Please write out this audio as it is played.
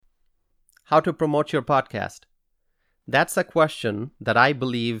how to promote your podcast? That's a question that I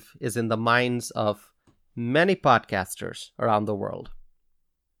believe is in the minds of many podcasters around the world.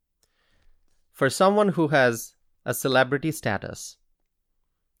 For someone who has a celebrity status,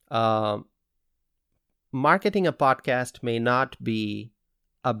 marketing a podcast may not be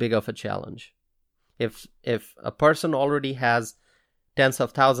a big of a challenge. If a person already has tens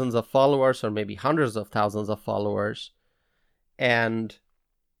of thousands of followers or maybe hundreds of thousands of followers, and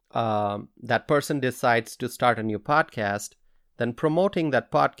that person decides to start a new podcast, then promoting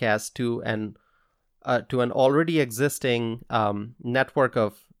that podcast to an already existing network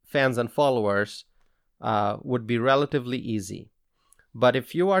of fans and followers would be relatively easy. But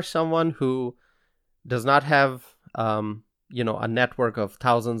if you are someone who does not have a network of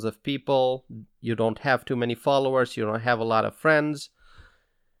thousands of people, you don't have too many followers, you don't have a lot of friends,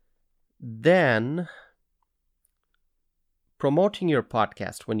 then promoting your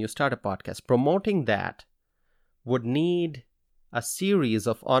podcast, when you start a podcast, promoting that would need a series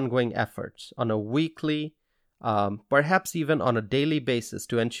of ongoing efforts on a weekly, perhaps even on a daily basis,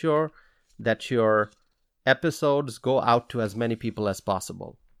 to ensure that your episodes go out to as many people as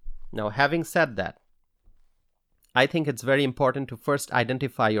possible. Now, having said that, I think it's very important to first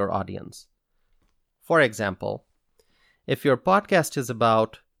identify your audience. For example, if your podcast is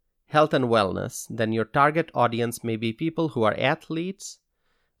about health and wellness, then your target audience may be people who are athletes,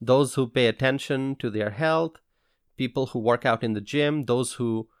 those who pay attention to their health, people who work out in the gym, those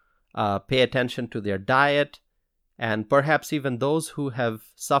who pay attention to their diet, and perhaps even those who have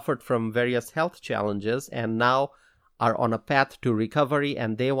suffered from various health challenges and now are on a path to recovery,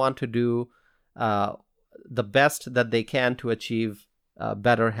 and they want to do the best that they can to achieve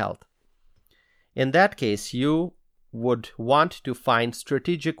better health. In that case, you would want to find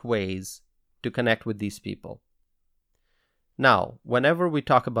strategic ways to connect with these people. Now, whenever we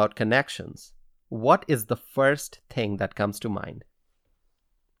talk about connections, what is the first thing that comes to mind?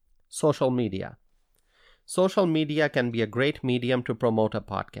 Social media. Social media can be a great medium to promote a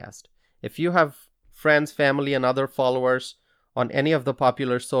podcast. If you have friends, family, and other followers on any of the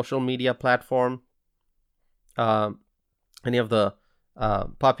popular social media platforms,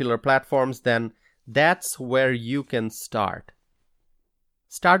 then that's where you can start.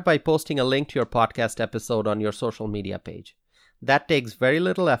 Start by posting a link to your podcast episode on your social media page. That takes very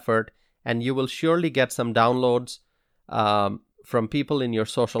little effort, and you will surely get some downloads from people in your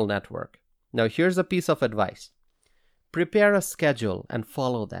social network. Now, here's a piece of advice. Prepare a schedule and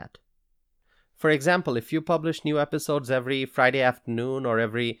follow that. For example, if you publish new episodes every Friday afternoon or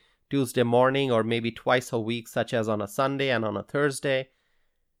every Tuesday morning or maybe twice a week, such as on a Sunday and on a Thursday,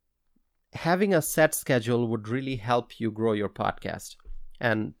 having a set schedule would really help you grow your podcast.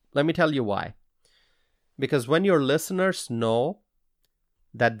 And let me tell you why. Because when your listeners know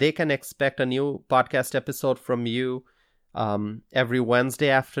that they can expect a new podcast episode from you every Wednesday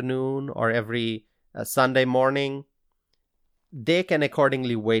afternoon or every Sunday morning, they can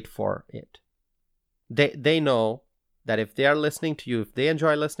accordingly wait for it. They know that if they are listening to you, if they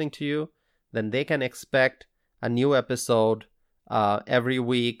enjoy listening to you, then they can expect a new episode every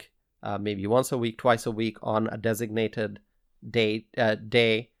week, maybe once a week, twice a week on a designated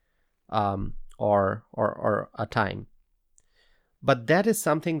day or a time. But that is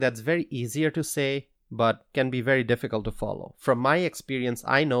something that's very easier to say, but can be very difficult to follow. From my experience,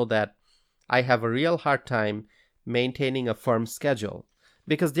 I know that I have a real hard time maintaining a firm schedule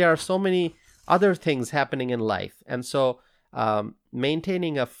because there are so many other things happening in life. And so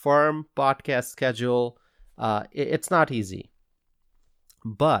maintaining a firm podcast schedule, it's not easy.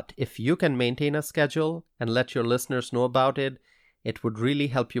 But if you can maintain a schedule and let your listeners know about it, it would really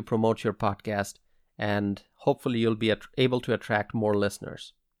help you promote your podcast, and hopefully you'll be able to attract more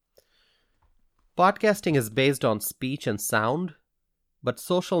listeners. Podcasting is based on speech and sound, but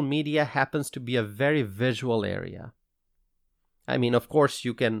social media happens to be a very visual area. I mean, of course,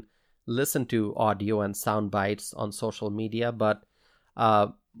 you can listen to audio and sound bites on social media, but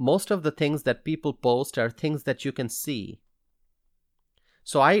most of the things that people post are things that you can see.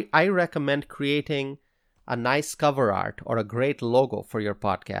 So I recommend creating a nice cover art or a great logo for your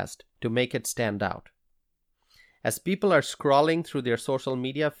podcast to make it stand out. As people are scrolling through their social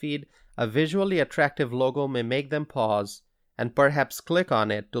media feed, a visually attractive logo may make them pause and perhaps click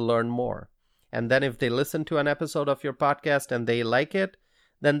on it to learn more. And then if they listen to an episode of your podcast and they like it,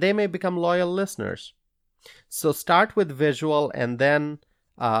 then they may become loyal listeners. So start with visual, and then,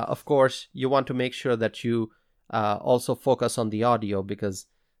 of course, you want to make sure that you also focus on the audio, because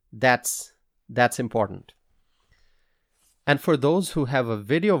that's important. And for those who have a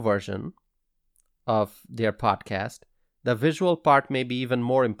video version of their podcast, the visual part may be even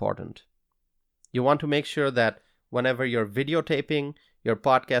more important. You want to make sure that whenever you're videotaping your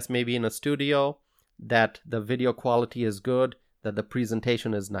podcast, maybe in a studio, that the video quality is good, that the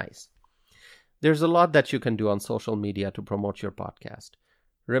presentation is nice. There's a lot that you can do on social media to promote your podcast.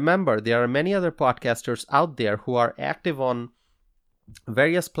 Remember, there are many other podcasters out there who are active on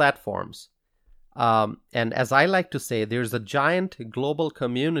various platforms. And as I like to say, there's a giant global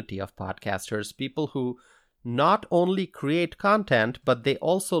community of podcasters, people who not only create content, but they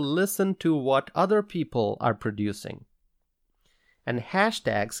also listen to what other people are producing. And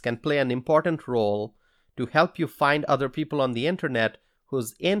hashtags can play an important role to help you find other people on the internet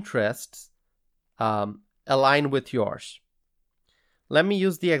whose interests align with yours. Let me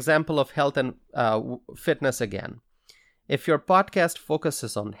use the example of health and fitness again. If your podcast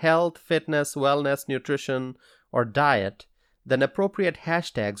focuses on health, fitness, wellness, nutrition, or diet, then appropriate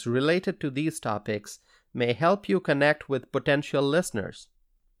hashtags related to these topics may help you connect with potential listeners.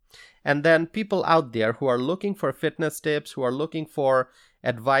 And then people out there who are looking for fitness tips, who are looking for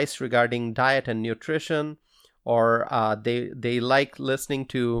advice regarding diet and nutrition, or they like listening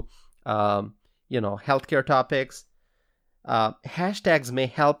to healthcare topics, hashtags may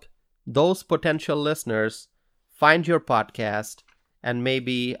help those potential listeners find your podcast and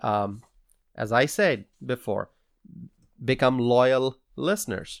maybe, as I said before, become loyal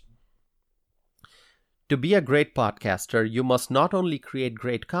listeners. To be a great podcaster, you must not only create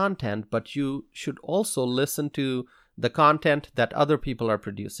great content, but you should also listen to the content that other people are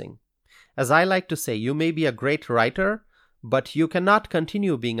producing. As I like to say, you may be a great writer, but you cannot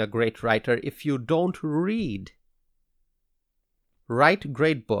continue being a great writer if you don't read. Write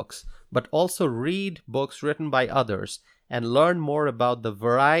great books, but also read books written by others and learn more about the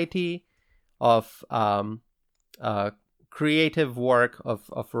variety of creative work,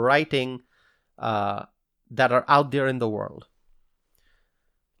 of writing that are out there in the world.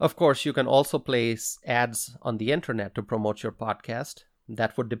 Of course, you can also place ads on the internet to promote your podcast.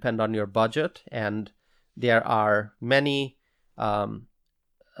 That would depend on your budget, and there are many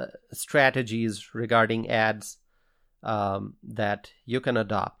strategies regarding ads that you can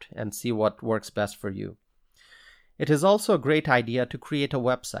adopt and see what works best for you. It is also a great idea to create a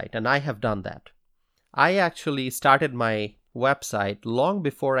website, and I have done that. I actually started my website long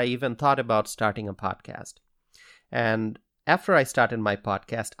before I even thought about starting a podcast. And after I started my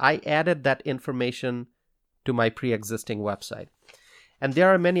podcast, I added that information to my pre-existing website. And there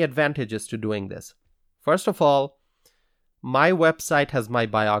are many advantages to doing this. First of all, my website has my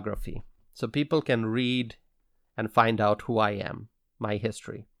biography, so people can read and find out who I am, my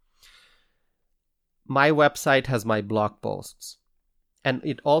history. My website has my blog posts. And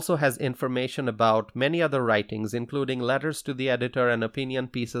it also has information about many other writings, including letters to the editor and opinion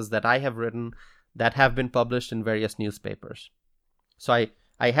pieces that I have written that have been published in various newspapers. So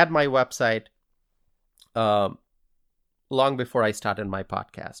I had my website long before I started my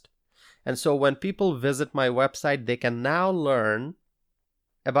podcast. And so when people visit my website, they can now learn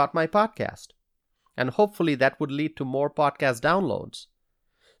about my podcast. And hopefully that would lead to more podcast downloads.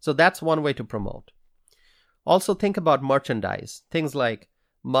 So that's one way to promote. Also think about merchandise, things like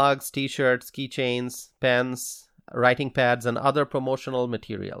mugs, t-shirts, keychains, pens, writing pads, and other promotional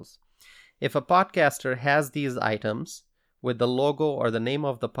materials. If a podcaster has these items with the logo or the name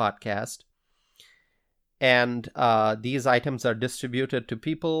of the podcast, and these items are distributed to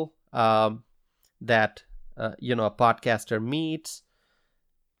people that a podcaster meets,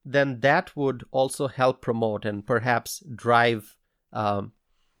 then that would also help promote and perhaps drive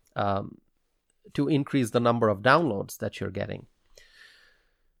to increase the number of downloads that you're getting.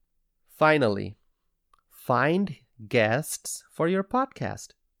 Finally, find guests for your podcast.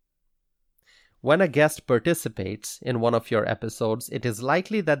 When a guest participates in one of your episodes, it is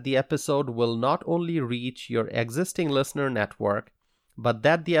likely that the episode will not only reach your existing listener network, but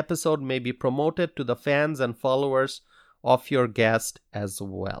that the episode may be promoted to the fans and followers of your guest as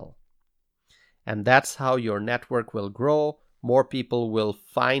well. And that's how your network will grow. More people will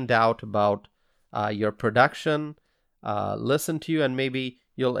find out about your production, listen to you, and maybe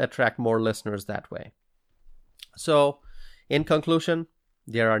you'll attract more listeners that way. So, in conclusion,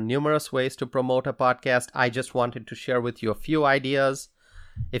 there are numerous ways to promote a podcast. I just wanted to share with you a few ideas.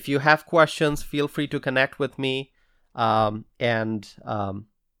 If you have questions, feel free to connect with me. I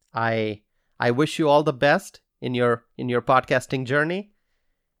wish you all the best in your podcasting journey.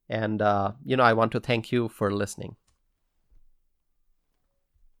 And I want to thank you for listening.